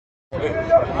The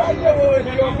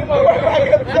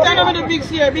big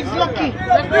here, big lucky.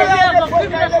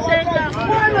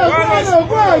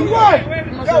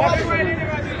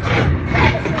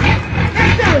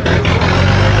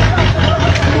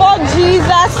 Oh,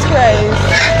 Jesus Christ.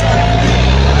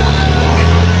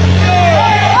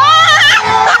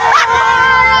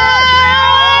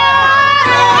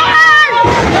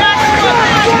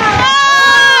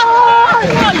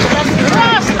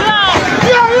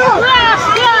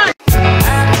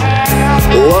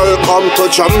 Welcome to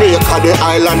Jamaica, the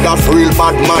island of real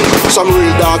bad man. Some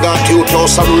real dog at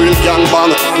some real gang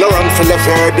bang. No run for the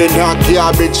fair, the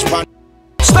garbage pan.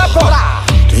 Step up!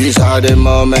 These are the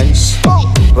moments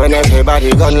when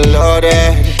everybody gun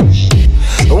loaded.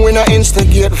 We not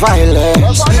instigate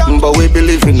violence, but we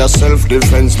believe in the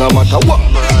self-defense no matter what.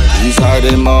 These are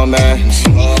the moments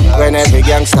when every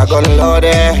gangster gun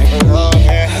loaded.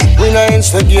 We not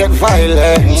instigate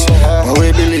violence, but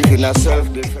we believe in a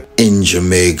self-defense. In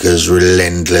Jamaica's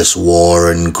relentless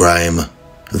war and crime,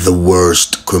 the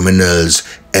worst criminals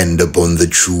end up on the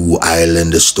True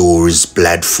Island Stories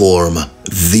platform.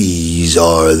 These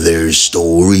are their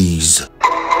stories.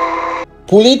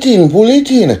 Pull it in.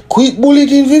 Quick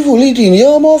bulletin for bulletin. Yeah,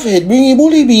 off head. Bring your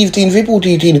bully beef tin for put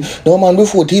it in. No man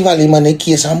before Tivali man a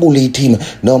case and bulletin.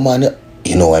 No man.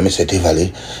 You know why I say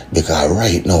Tivali? Because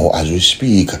right now, as we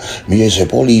speak, me as a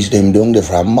police them down there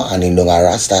from morning down a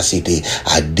Rasta city,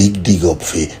 I dig up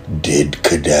for dead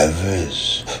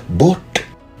cadavers. But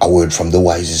a word from the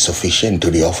wise is sufficient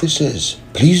to the officers.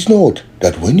 Please note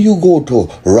that when you go to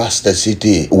Rasta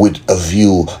city with a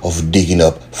view of digging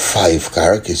up 5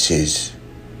 carcasses,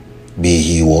 be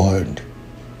he warned,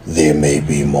 there may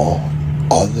be more.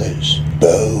 Others,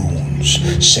 bones,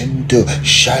 sent to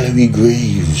shallowy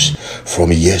graves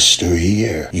from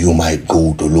yesteryear. You might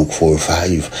go to look for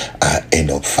 5 and end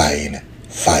up finding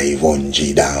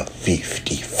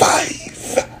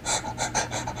 555.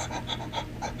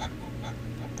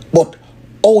 But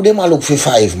how them a look for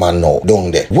 5 man now,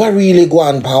 don't they? What really go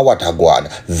on, pa? What a go on?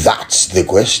 That's the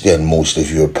question most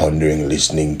of you are pondering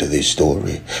listening to this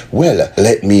story. Well,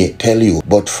 let me tell you,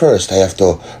 but first I have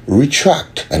to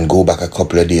retract and go back a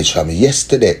couple of days from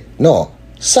yesterday. No,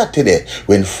 Saturday,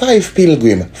 when 5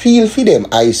 pilgrims feel for them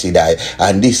icy die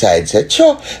and decide, say,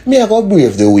 sure, me I go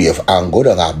brave the wave and go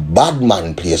down a bad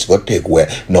man place, go take where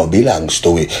no belongs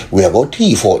to it. We go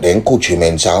thief out them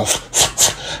countrymen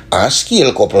and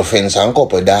scale couple fence and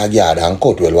couple dog yard and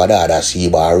cut well what other see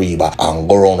bar riba and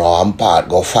go round and part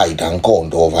go fight and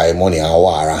count over money and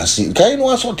war and see. Can you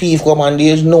know so thief come and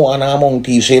there's no one among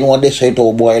thieves saying what they say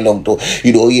to boy long to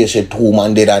you don't hear say 2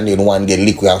 man dead and then 1 get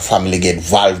liquid and family get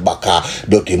valve back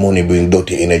dirty money bring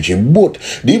dirty energy. But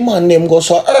the man them go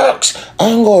so irks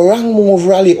and go wrong move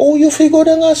rally. Oh, you figure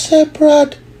them a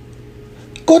separate?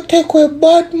 Go take away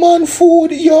bad man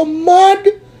food, you're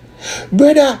mad?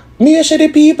 Brother, me say the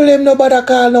people them no bother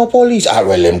call no police. Ah,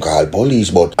 well, them call police,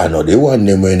 but I know they want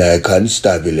them when I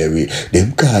constabulary.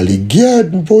 Them call the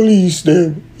guard police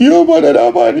them. You bother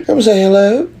that man? I'm saying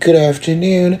hello, good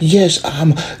afternoon. Yes,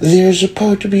 there's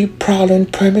supposed to be prowling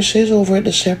premises over at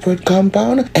the separate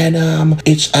compound, and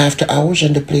it's after hours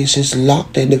and the place is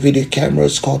locked and the video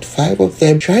cameras caught 5 of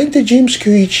them trying to Jim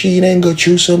screechy and go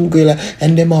through some grilla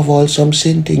and them have all some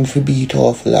sinting for beat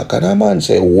off like and a man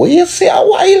say, what you say a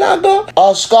while ago?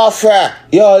 Oscar Fair,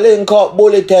 yo link up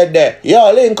bulleted there, yo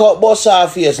link up boss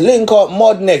face, link up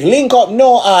mud neck, link up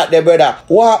no heart there brother.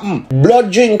 What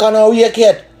blood drink and a wake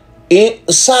yet?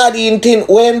 Sardine tin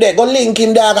when they go link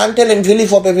him there and tell him to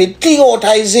lift up everything out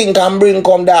of zinc and bring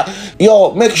come there.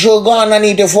 Yo, make sure go on and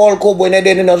eat a fall cup when they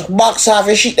then box off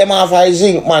a shit them off of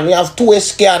zinc, man. You have 2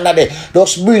 SK under there.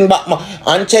 Just bring back man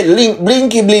and tell link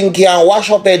blinky and wash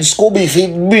up head Scooby if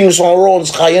it bring some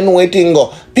rounds cause you know it thing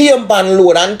go. PM pan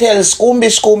load and tell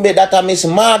Scooby that I miss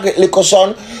Margaret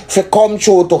Lickerson for come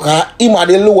through to cause him a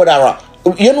the loader.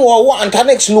 You know what want the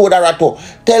next loader to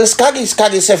tell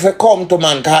Squaddie say if come to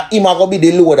man cause him a go be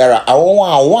the loader. I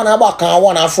want 1 a back and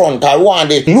 1 a front. I want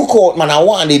the lookout man, I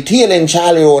want the tail and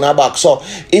Charlie on a back. So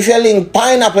if you link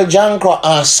Pineapple Jankro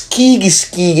and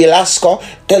Skiggy Lasco,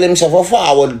 tell himself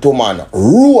forward to man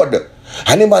road.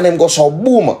 And him and them go so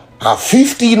boom. A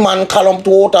 15 man column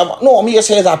to out. No, me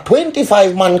say a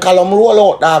 25 man column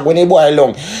roll out dog when he boy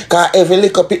along. Cause every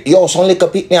little pit, yo, some little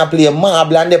pit me a play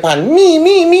marble and the pan.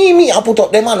 Me. I put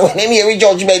up them man when they hear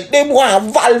judgment. Them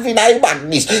want valve in their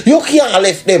badness. You can't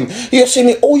left them. You see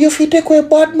me, oh, you feed take away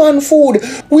bad man food.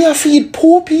 We are feed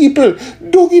poor people.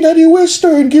 Dug in the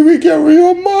western, give me carry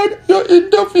your man. You're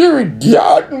interfering.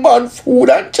 Yard man food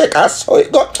and check us how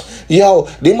it got. Yo,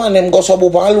 the man them go sub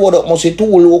up and load up must be two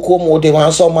locomotive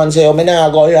and some man say, oh, me nah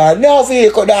go here. No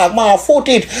vehicle dog, man, foot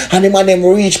it. And the man them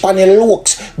reach pan the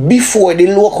looks before the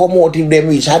locomotive them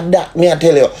reach. And that me I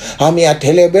tell you. And me I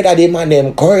tell you, brother, the man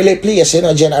them currently place in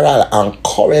a general and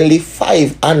currently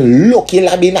 5 and lucky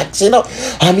labinax, you know.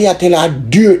 And me I tell you,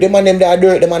 dirt, the man them there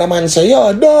dirt, the man say,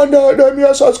 yo, no, me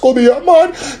a such come here,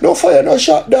 man. No fire, no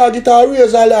shot, dog, it a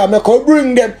raise alarm, I can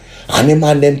bring them. And the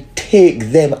man them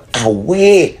take them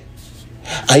away.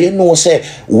 And you know, say,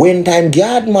 when time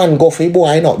guard man go for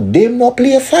boy, you know, them no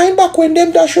play fine back when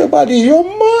them dash your body. You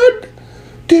mad?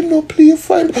 Them no play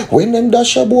fine. When them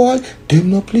dash your boy, them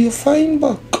no play fine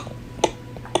back.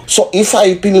 So if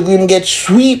I pilgrim get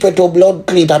sweep to blood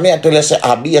cleat, I may tell you say,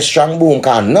 I be a strong boom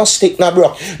can no stick na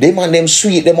bro. Them and them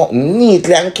sweep them up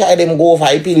neatly and carry them go over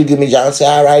a pilgrimage and say,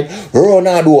 alright, run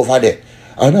out over there.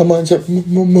 And a man said,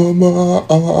 Mama,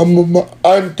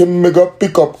 auntie me go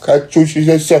pick up, cause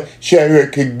she said, she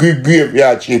reckon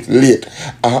graveyard shift late.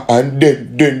 And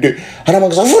then, and a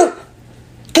man said,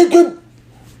 take him.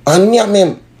 And me and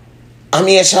him,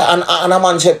 and a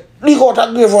man said, look out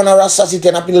a grave on a Rasta city,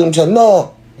 and a pilgrim said,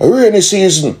 no, rainy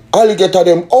season, alligator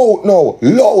them out now,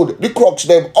 loud, the crocs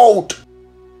them out.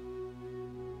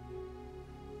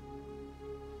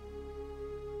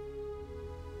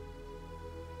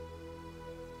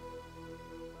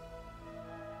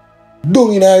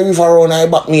 Dung in a river around I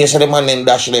back me, you see the man them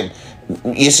dash them.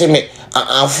 You see me,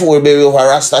 and 4 berry over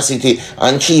Rasta City,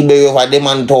 and 3 berry over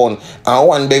Deman Town, and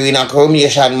 1 berry in a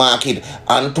Cremation Market,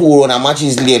 and 2 on a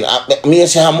Matches Lane. Me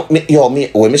say,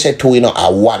 when me say 2, you know,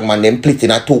 a 1 man them split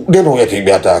in a 2. They don't think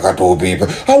me attack at 2 people.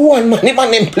 A 1 man, the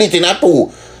man them split in a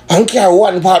 2. And carry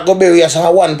 1 part go bury us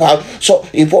and 1 part. So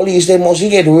the police they must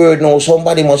get word now,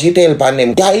 somebody must tell upon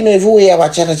them. Yeah, you know, if we have a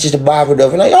chat just the barber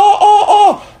dove, you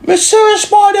know, me serious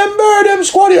for them bird them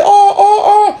Squaddie,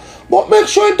 but make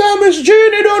sure time Miss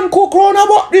Jeannie don't cook round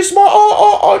about this man,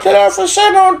 tell her to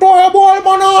send on to a boy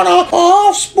banana, a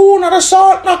half spoon of the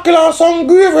salt knuckle and some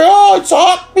gravy, it's a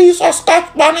hot piece of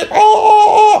scotch bonnet,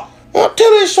 I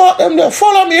tell you short them there,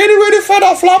 follow me, anyway the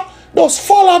feather flap, just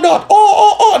follow that,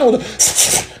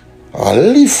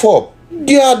 and lift up,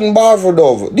 garden barber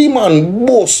dove, the man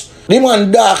boss, the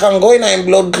man dark and going in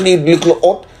blood clean little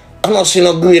hot. I not see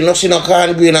no green, not see no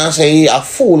can green and say, a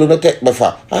fool in the tech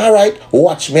before. Alright,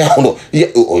 watch me out.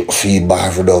 Yeah, feed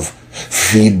Barford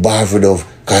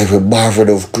Cause if a Barford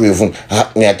of craven,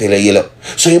 me I tell you yellow.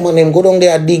 So you man them go down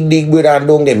there, dig bread and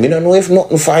down them. Me don't know if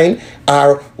nothing fine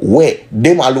or where.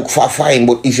 Them I look for fine,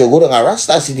 but if you go down a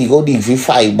Rasta City, go dig for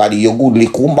 5 body, you goodly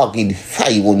come back in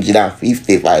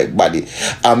 555 body.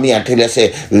 And me I tell you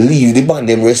say, leave the man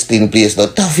them resting place. No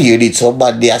tough here did so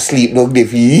bad they asleep down there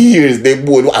for years. They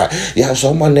bored. Yeah,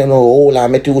 some man them know all I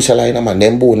met you salina man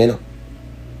them bone, you know.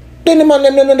 Then the man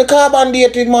them know the carbon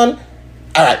dated man.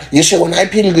 Alright, you see when I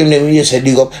pilgrim them you say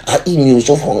dig up I email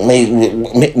so from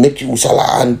make you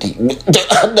sala auntie.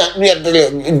 That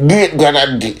great grand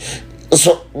auntie.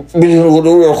 So we go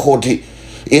to real hotty.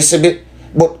 You see me?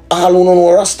 But all who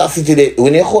know Rasta City there,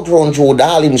 when you cut round through the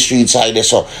Harlem Street side there,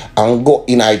 so and go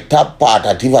in a top part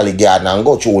of Tivoli Garden and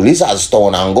go through Lizard's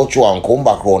Town and go through and come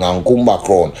back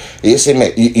round. You see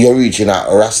me, you're reaching a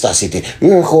Rasta City.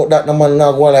 You record that the man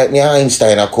not go like me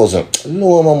Einstein a cousin.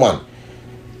 No man.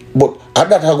 But at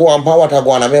that I go and power to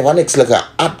go and I have next like a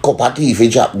hot cup of tea if a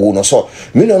job go no. So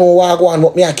me don't know why I go on,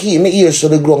 but me I keep my ears to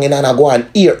the ground and I go and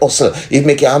ear hustle. If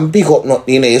me can pick up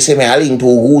nothing, you see me I link to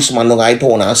a goose man I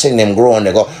town and send them ground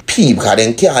they go peep because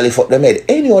they can't lift up them head.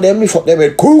 Any of them lift up them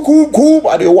head cool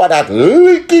but they want that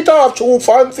lick it off through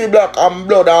fancy black and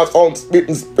blood and some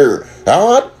spitting spear.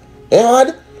 Hard?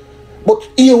 But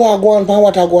here I go on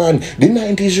power to go on. The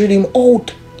 90s rhythm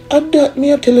out. At that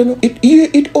me I telling you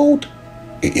it out.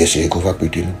 You say you go for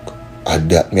pretty look. At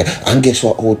that me and guess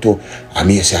what auto? I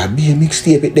mean say I be a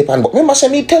mixtape it depend. But remember say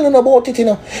me telling about it, you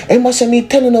know.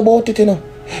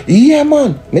 Yeah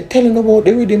man, me telling about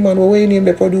the rhythm man, where you name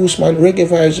the produce man, Reggae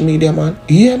Vibes Media man.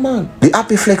 Yeah man. The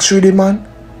Happy Flex rhythm man.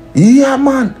 Yeah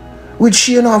man. With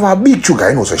Shane have a big sugar,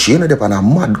 you know, so Shane up on a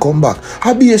mad comeback.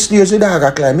 I be a stairs the dog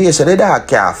a climb, me say the dog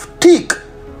calf thick.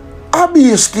 I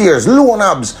be stairs, low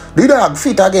abs. The dog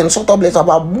fit again, Sotto bless up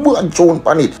a bad tone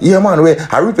pan it. Yeah man, where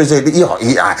I represent the dog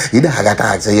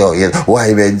attack say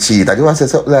why men cheat? And you want to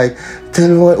say something like, tell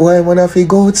me why man have to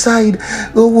go outside,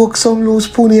 go walk some loose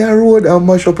pony road and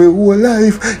mash up your whole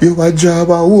life. You a job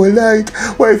a whole night.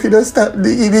 Why if you don't stop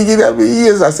digging at me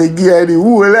ears, I say give the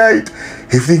whole night.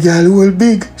 If the girl whole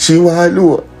big, she want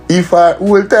low. If I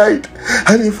hold tight,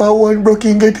 and if I want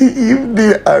broken get it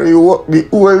evening, I walk the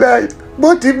whole night.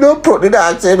 But if no pro, the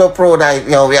dog say no pro night,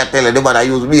 yo, we are telling the man I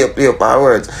use me a play up our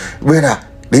words. Brother,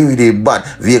 They really bad.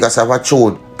 Vegas have a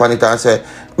chode pan it and say,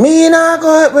 me not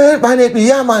go with it,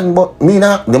 yeah man, but me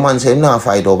not, the man say, nah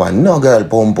fight over no girl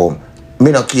pum pum.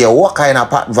 Me not care what kind of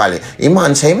Pat Valley. The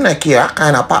man say, me not care what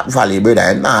kind of Pat Valley,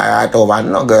 brother. Nah right over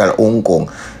no girl unkong.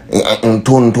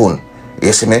 Tun.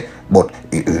 You see me? But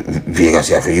Vegas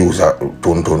have to use a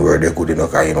tun where they good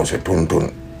enough, you know, say tun.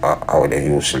 How they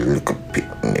use a little bit.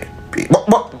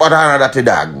 But I know that the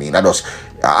dog mean. That does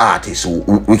artists who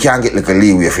we can't get like a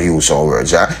leeway for use our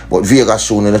words, yeah. But Vegas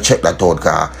soon in the check that out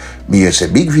car. Be a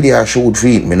big video shoot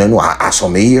feed. Me no know I saw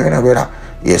me here, brother.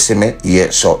 You see me? Yeah,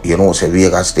 so you know say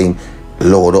Vegas thing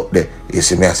load up there. You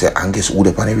see me? I say, and guess who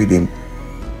the pan everything?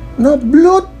 No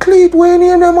blood cleat way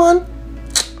near the man.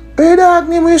 Hey dog,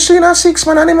 name you seen a 6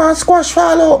 man and the man squash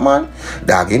fall out, man.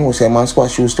 Dog, you know say man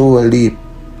squash used to hold deep.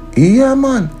 Yeah,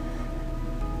 man.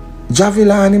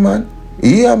 Javilani, man.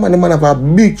 Yeah, man, the man have a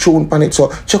big tune on it.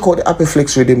 So check out the Happy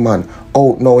Flex with him, man.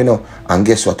 Out now, you know. And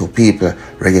guess what, to people,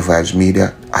 Reggae Vibes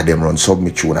Media, and them run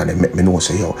submit tune and they make me know,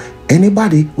 say, yo,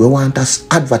 anybody we want us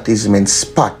advertisement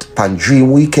spot on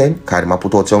Dream Weekend, because them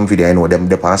put out some video, you know, them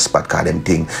on spot, because them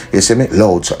thing, you see me,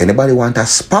 loud. So anybody want a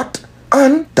spot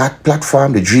on that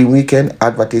platform, the Dream Weekend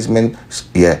advertisement,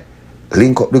 yeah,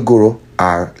 link up the Guru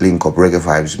or link up Reggae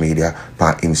Vibes Media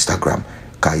on Instagram,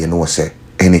 because you know, say,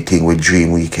 anything with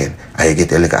Dream Weekend, I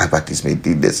get a little advertisement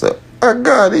in this. Oh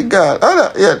God. Yeah.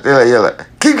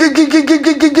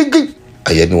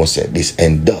 I know said this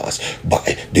endorsed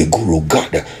by the Guru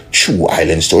God, True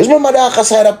Island Stories. Remember the Darker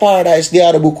Side of Paradise, the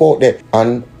other book out there.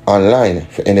 And online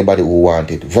for anybody who want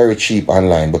it. Very cheap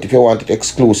online. But if you want it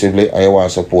exclusively and you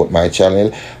want to support my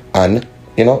channel and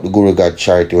you know the Guru God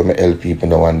charity where I help people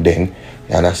now and then,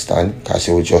 you understand? Because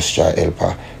you will just try help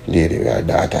her lady with her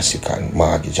daughter sick and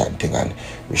mortgage and thing and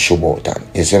we show about and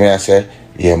you see me I say,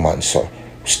 yeah man, so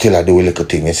still I do a little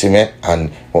thing, you see me?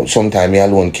 And sometimes me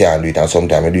alone can't do it and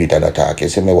sometimes I do it and attack, you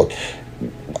see me? But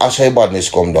I say badness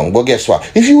come down, but guess what?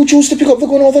 If you choose to pick up the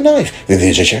gun or the knife, then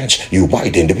there's a chance you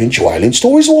might end up in True Island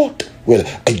Stories. What? Well,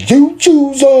 you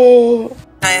choose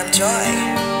I am Joy.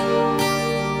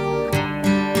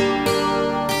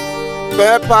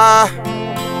 Pepper,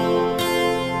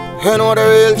 you know the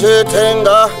real J-thing,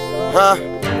 huh?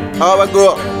 How I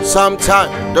grow up,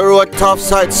 sometimes the road tough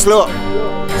side slow.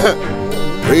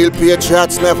 Real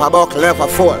patriots never buckle, never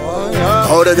fall.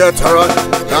 How they get to run,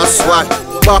 that's why.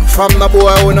 Back from the boy,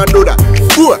 who not do that.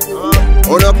 Boy,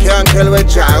 who no can't kill with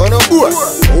joy, who no boy.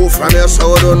 Who from your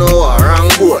soul don't know a wrong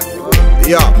boy.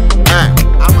 Yeah,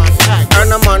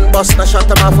 and a man bust a shot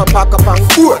him off a pack up and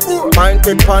boy.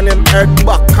 Pointed on him head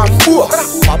back and boy.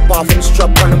 Pop off him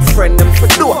strap on him friend him for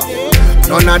door.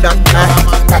 None of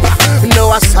that,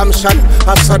 no assumption,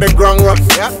 I saw the ground rough,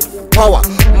 yeah. Power,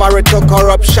 married to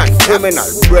corruption, criminal,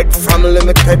 bred from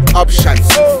limited options.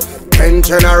 10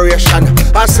 generation,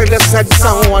 I see the said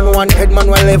someone one head man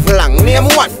will live long. Name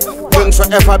one, things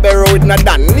forever bury with not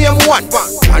done. Name one,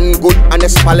 one good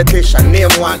honest politician. Name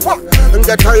one, and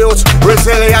get a youth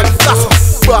resilient.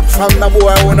 Back from the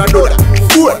boy who not do that.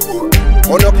 Boy,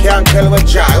 who no can't kill with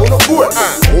joy. Who no boy,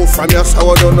 who from your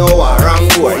soul don't know a wrong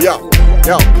boy.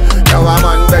 Yo, a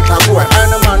man better boy.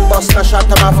 And a man bust a shot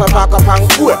him off a back up and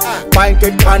boy.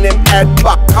 Pointed on him head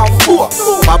back and boy.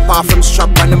 Pop off him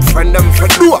strap on him friend him for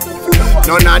door.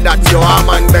 None of that, yo, a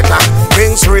man better.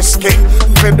 Things risky,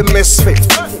 fit the misfit.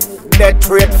 Death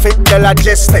rate fit the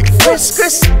logistic.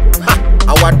 Chris,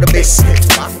 I want the biscuit.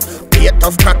 Bait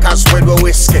of crackers with the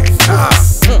whiskey.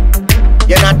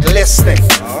 You're not listening.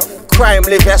 Crime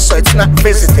live here, so it's not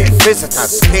visiting.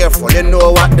 Visitors, careful, you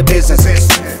know what the business is.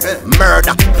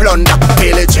 Murder, plunder,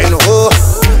 pillaging,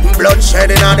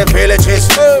 bloodshed in all the villages.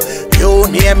 You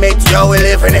name it, yo, we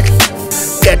live in it.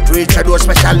 Get rich, I do a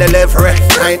special delivery.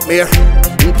 Nightmare,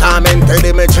 tormented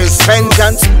images.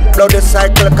 Vengeance, bloody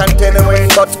cycle continuing.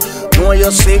 But know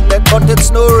you seek that, but it's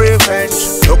no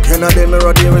revenge. Looking at the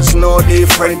mirror, there is no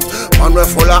different. Man, we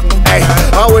full of, hey,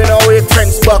 and we know we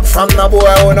friends. Back from the boy,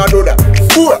 who not do that.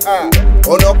 Boy,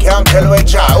 who no can't tell with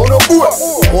joy. Who no boy,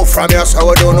 who from your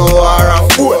soul don't know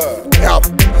around. Boy, yup,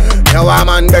 now a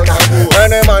man better.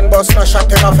 Any man bust no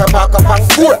shot him off a back up and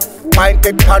boy.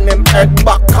 Pointed on him head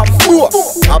back and boy.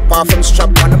 Pop off him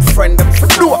strap on him friend him for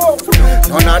door.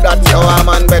 None of that, yo, a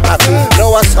man better.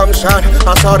 No assumption,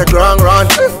 I saw the ground run.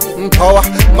 Power,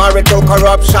 married to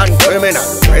corruption. Criminal,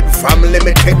 bred from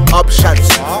limited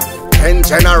options. 10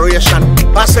 generation,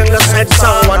 passing the said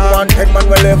someone wanted man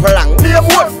will live long. Name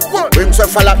one, brings a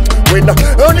fella with no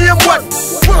name one.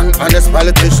 One honest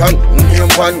politician,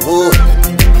 name one who.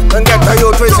 And get a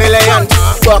youth resilient.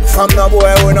 Back from the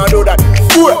boy who not do that.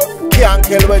 Boy, can't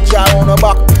kill with joy on the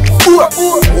back. Boy,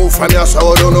 who from your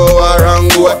soul don't know a wrong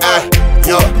boy.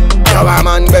 Yo, a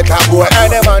man better go.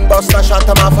 Any man bust a shot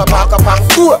him off a pack up and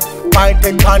go. Point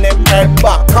it on him head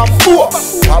back and go.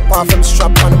 Pop off him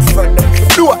strap on him friend him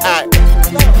do it.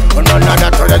 None of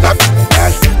that or that.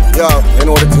 Yo, you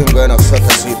know the thing going on, set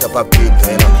a seat up a beat,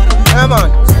 you know. Hey man,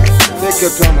 take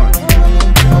it to man.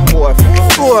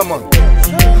 Go man.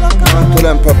 Man to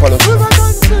them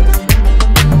pepper.